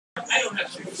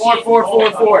4, 4,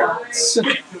 4, 4.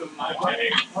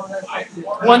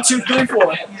 1, 2, 3,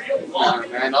 4. Oh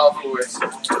man, all fours.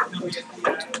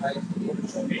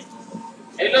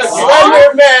 Hey look,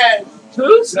 Slender Man!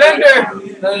 Who? Slender!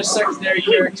 Another secondary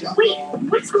character. Wait,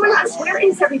 what's going on? Where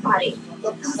is everybody?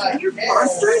 You're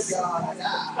monsters?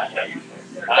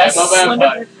 That's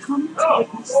Slender.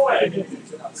 Slender.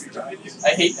 I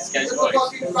hate this guy's voice.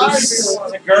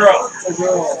 It's a girl.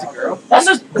 It's a girl. That's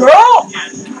a girl!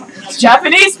 It's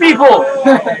Japanese people!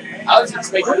 I was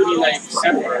expecting to be like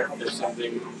separate or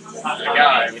something. A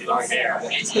guy with long hair.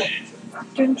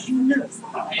 Don't you know?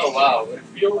 Oh wow.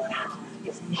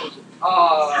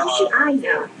 How should I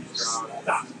know?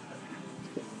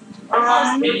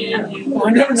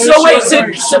 So wait,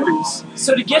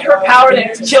 so to get her power, they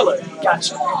have to kill her.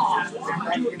 Gotcha.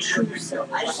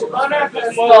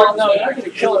 Well, no, they're not going to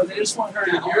kill her. They just want her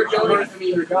to learn to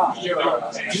be her god.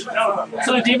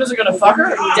 So the demons are going to fuck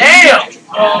her? Damn!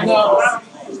 Oh no.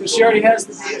 Because she already has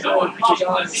the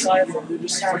god inside her. They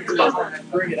just have to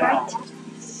bring it out.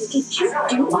 Did you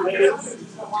do this?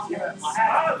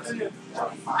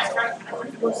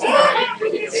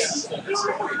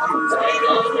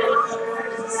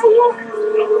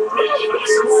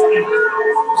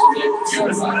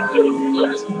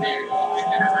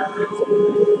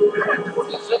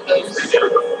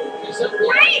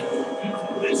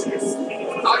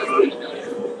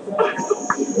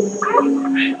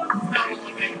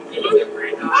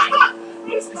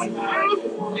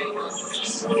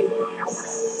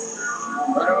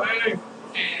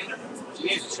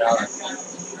 Jesus, shower.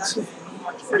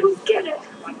 I don't get it.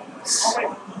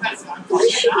 Why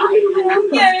should I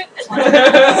Get it.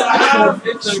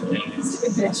 It's okay.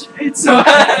 It's so I'm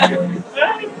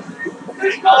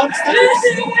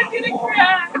gonna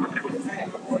cry.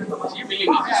 She really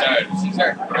needs to shower. She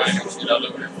started crying and shit all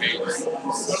over her face.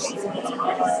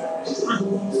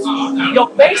 Your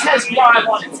face has lime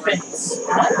on its face.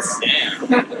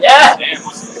 Damn. Yeah! Damn.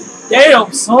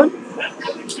 Damn, son!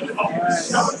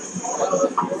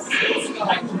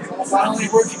 Finally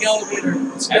working elevator.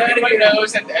 Everybody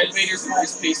knows that the elevator's the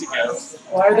first place to go.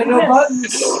 Why are there no buttons?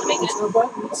 There's no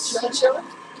buttons. Chillin'?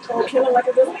 Killing like a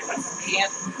villain?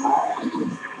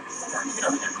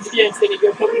 Yeah, did you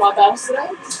go Pokemon battles today?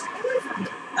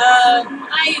 I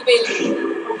evaded.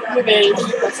 You made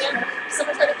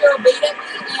Someone tried to throw a bait at me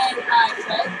and I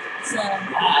fled. So.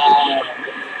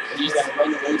 You got to run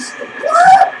the race.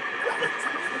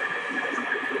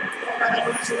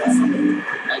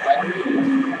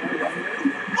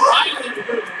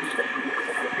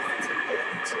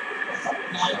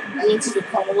 into the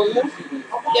puddle.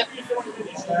 Yep.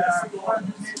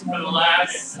 For the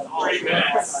last 3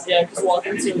 minutes. Yeah, because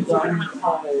walking to the done.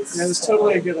 Yeah, it's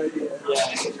totally a good idea.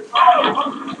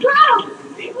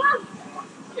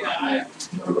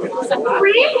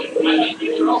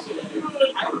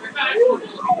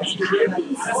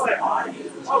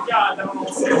 Oh God, no.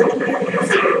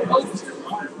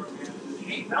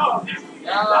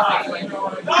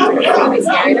 Be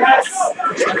scared.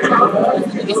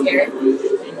 Be scared.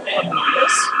 Yeah.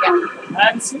 I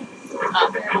haven't seen it.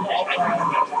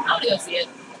 I'll go see it.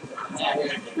 Is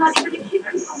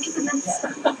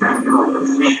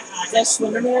that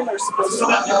Slenderman or supposed to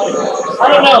be? I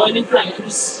don't know, anything. I'm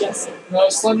just guessing. No,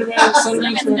 Slenderman.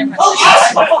 Slenderman's Slenderman's different.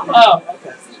 Oh,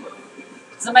 okay.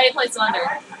 Somebody play Slender.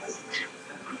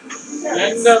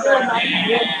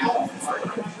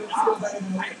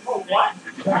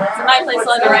 Somebody play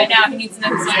Slender right now. He needs to know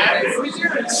who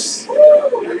Slender is.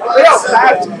 We don't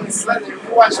have to be Slender.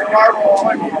 We're watching Marvel all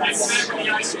night.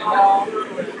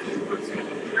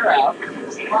 You're out.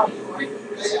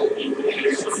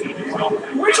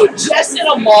 Weren't you just in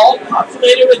a mall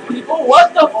populated with people?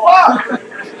 What the fuck?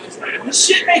 This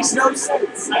shit makes no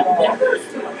sense.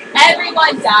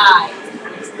 Everyone died.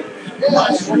 Why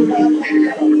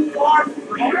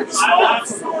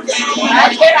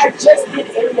can't I just get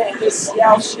internet and just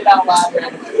yell shit out loud?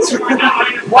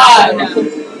 Why?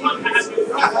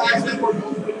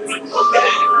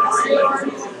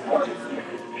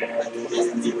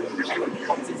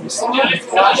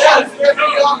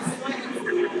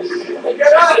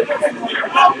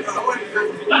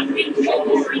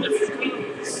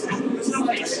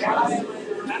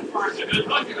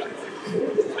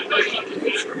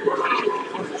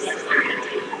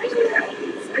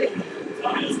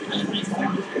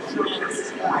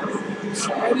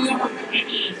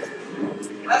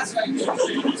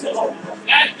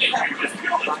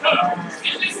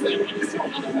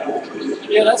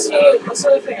 Yeah, that's the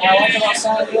other thing I like about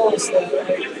Silent Hill is that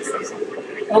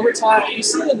over time, you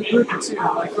see it in the movie too.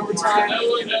 Like over time,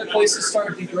 places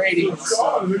start degrading. And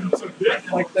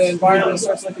stuff. Like the environment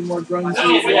starts looking more grungy.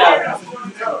 Yeah.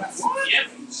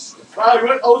 Wow, we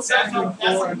went 07 and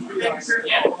 4 and 3.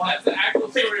 Yeah, that's the actual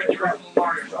story of the original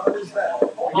Mario. What is that?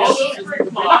 All those three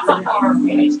mods are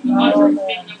finished. The Mushroom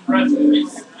Kingdom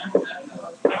residents.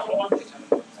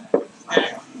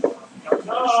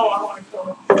 No, I want to kill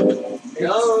him.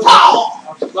 No.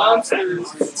 Monsters.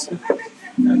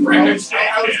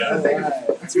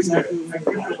 That's exactly what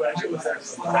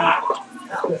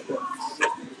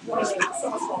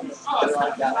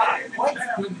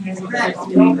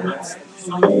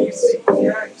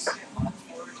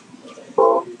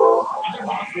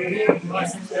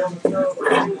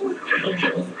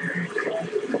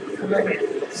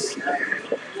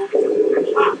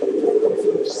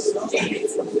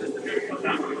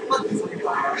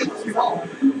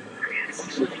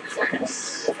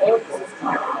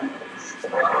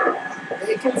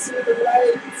They can see the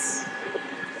lights.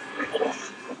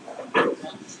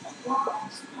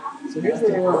 So here's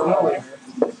where we're going.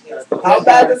 How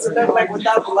bad does it look like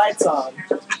without the lights on?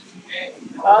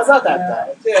 Oh, it's not that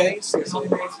bad. Yeah, you can see it.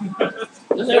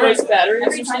 Does it waste batteries?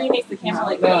 Every time you make the camera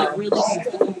like really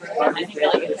smooth, I think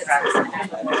like it hits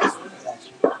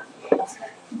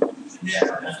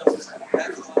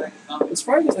It's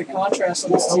probably because the contrast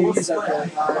on this TV is up there.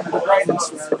 The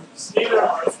brightness,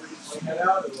 rather.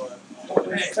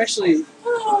 It's actually,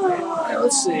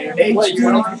 let's see. Wait, you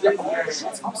want to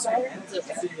I'm sorry?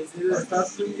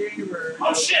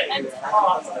 Oh shit!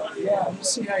 Yeah, let's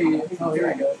see how you. Oh, here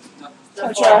we go.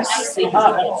 Contrast. Return.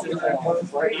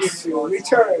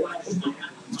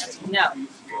 No.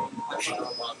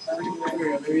 Here we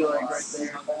go. Maybe like right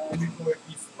there.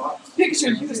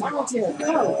 Picture use content.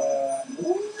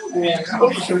 Make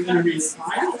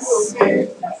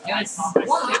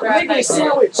me a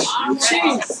sandwich.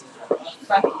 Cheese.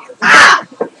 Fuck you.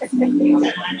 You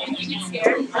get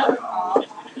scared?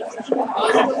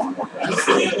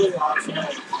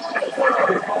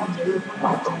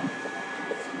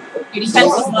 Your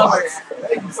defense is lower.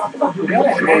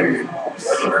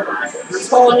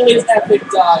 Totally epic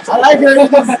dodge. I like her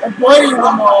just avoiding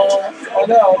them all. Oh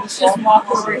no, let's just walk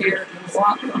over here.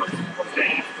 Walk over here.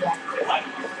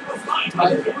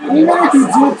 Even if you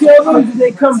do kill them, do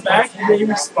they come back? Do they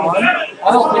respawn? I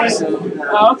don't think so.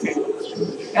 Oh, okay.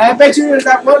 And I bet you there's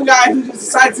that one guy who just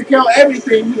decides to kill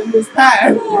everything in this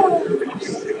path.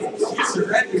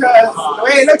 Because the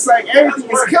way it looks like, everything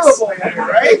is killable,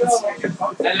 right?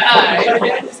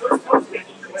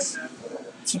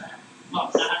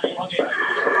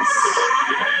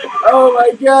 Oh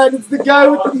my god, it's the guy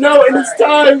with the note and it's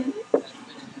time!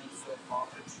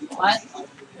 What?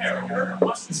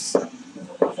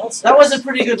 That was a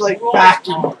pretty good, like,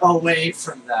 backing away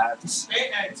from that. Is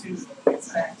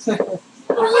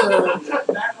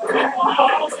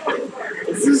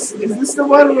this the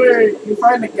one where you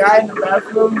find a guy in the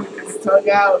bathroom with his tongue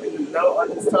out and a note on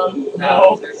his tongue?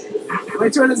 No.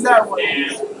 Which one is that one?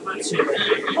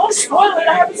 Don't spoil it.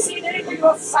 I haven't seen anything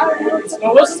about fireworks.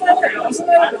 No, wasn't that in the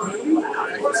movie?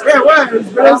 Yeah, it was,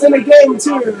 but it was in the game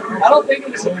too. I don't think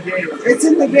it was in the game. It's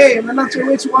in the game, I'm not sure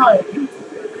which one.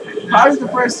 Probably the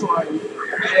first one.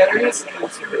 Yeah, there is.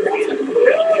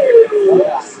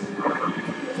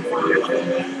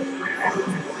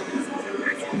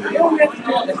 You don't have to do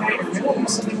it in the hanger. You don't be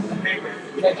sitting in the hanger.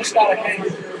 I just got a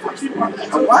hanger. A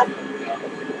what?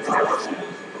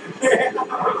 Did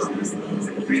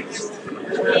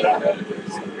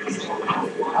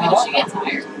she get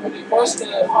tired? Of course, the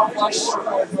flush.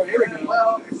 Here we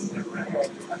go.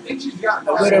 A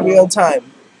bit of real time.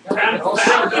 I'm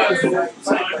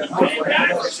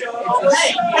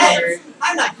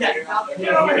not getting out.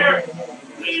 Get over here!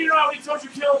 You know how many times you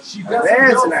killed?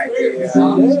 There's an idea.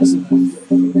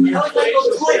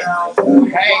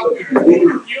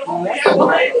 You only have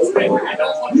lights, and I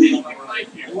don't want anything like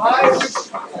you. Why?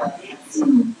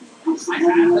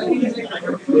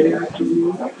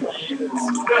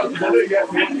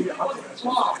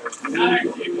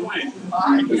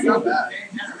 It's not bad.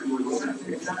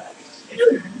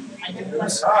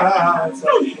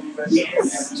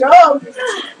 Jump!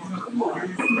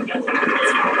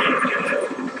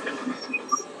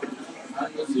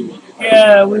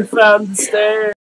 Yeah, we found the stairs.